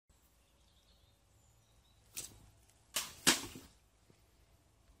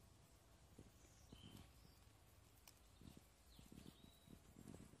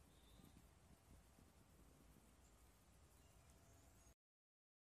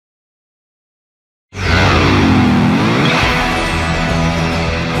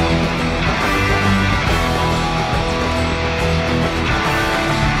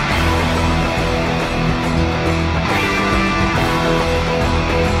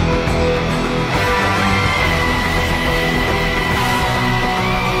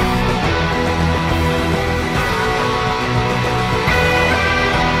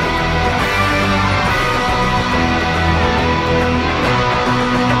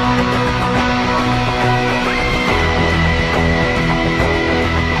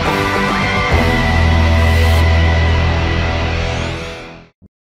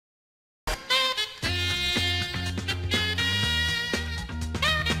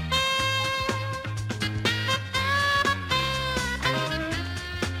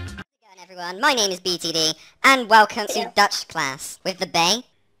everyone, my name is BTD, and welcome to Dutch class with the Bay.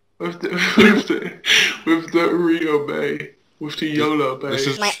 With the Rio Bay. With the YOLO Bay. This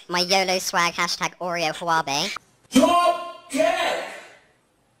is my YOLO swag, hashtag Oreo Huabe. Top Jack!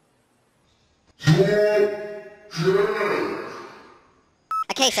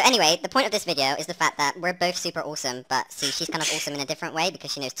 Okay, so anyway, the point of this video is the fact that we're both super awesome, but see, she's kind of awesome in a different way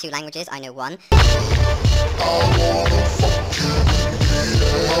because she knows 2 languages, I know 1.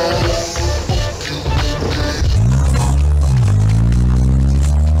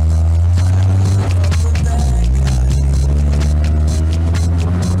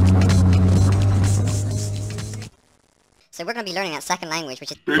 So we're gonna be learning that second language,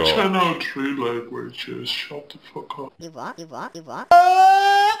 which is... Bitch, I know 3 languages. Shut the fuck up. You what? You what? You what?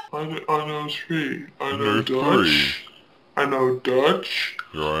 I know 3. I know Dutch. I know Dutch.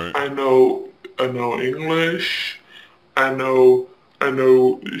 Right. I know English. I know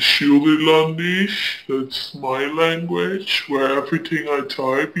Nederlandisch. That's my language, where everything I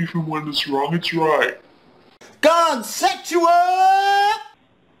type, even when it's wrong, it's right. God set you up!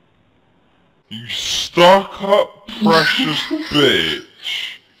 You stuck up precious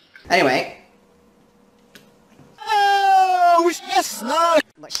bitch. Anyway. Oh, yes, no!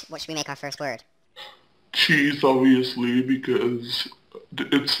 What should we make our first word? Cheese, obviously, because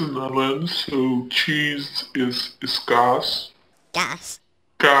it's the Netherlands, so cheese is gas. Gas?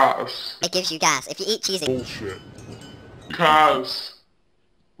 Gas. It gives you gas. If you eat cheese, it... Bullshit. Gas.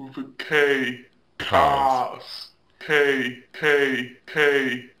 With a K. Gas. K.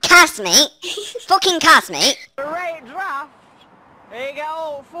 Cast, mate! Fucking cast, mate! The rate draft, you get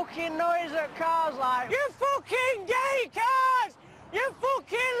all fucking noise at cars like, you fucking gay cars! You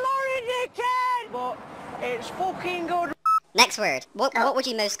fucking lorry dickhead! But it's fucking good. Next word. What would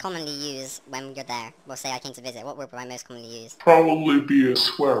you most commonly use when you're there? Well, say I came to visit. What word would I most commonly use? Probably be a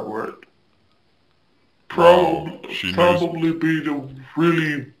swear word. Probably be the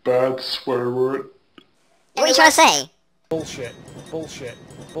really bad swear word. What are you trying to say? Bullshit, bullshit,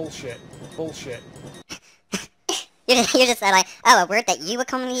 bullshit, bullshit. You just said like, oh, a word that you would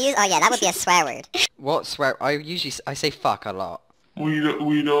commonly use? Oh yeah, that would be a swear word. What swear? I say fuck a lot. We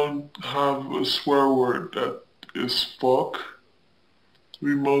don't have a swear word that is fuck.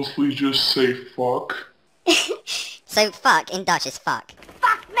 We mostly just say fuck. So fuck in Dutch is fuck.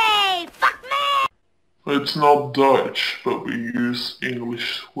 Fuck me! Fuck me! It's not Dutch, but we use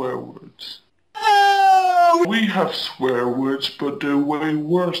English swear words. We have swear words, but they're way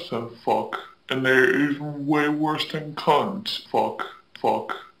worse than fuck. And they're even way worse than cunt. Fuck,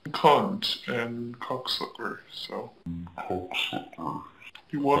 cunt, and cocksucker, so... Cocksucker.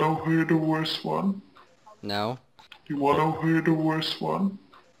 You wanna hear the worst one? No. You wanna hear the worst one?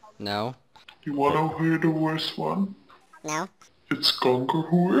 No. You wanna hear the worst one? No. It's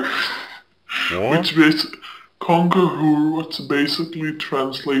kankerhoer. What? Kankerhoer, which basically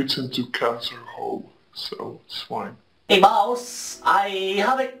translates into cancer hoe. So, it's fine. Hey boss, I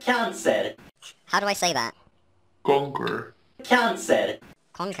have a cancer. How do I say that? Conquer. Cancer.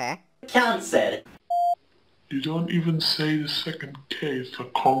 Conquer? Cancer. You don't even say the second K, it's a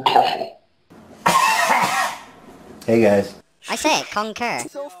conquer. Hey guys. I say it, conquer.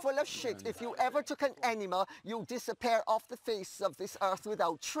 So full of shit, if you ever took an animal, you'd disappear off the face of this earth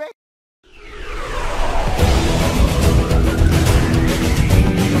without trace.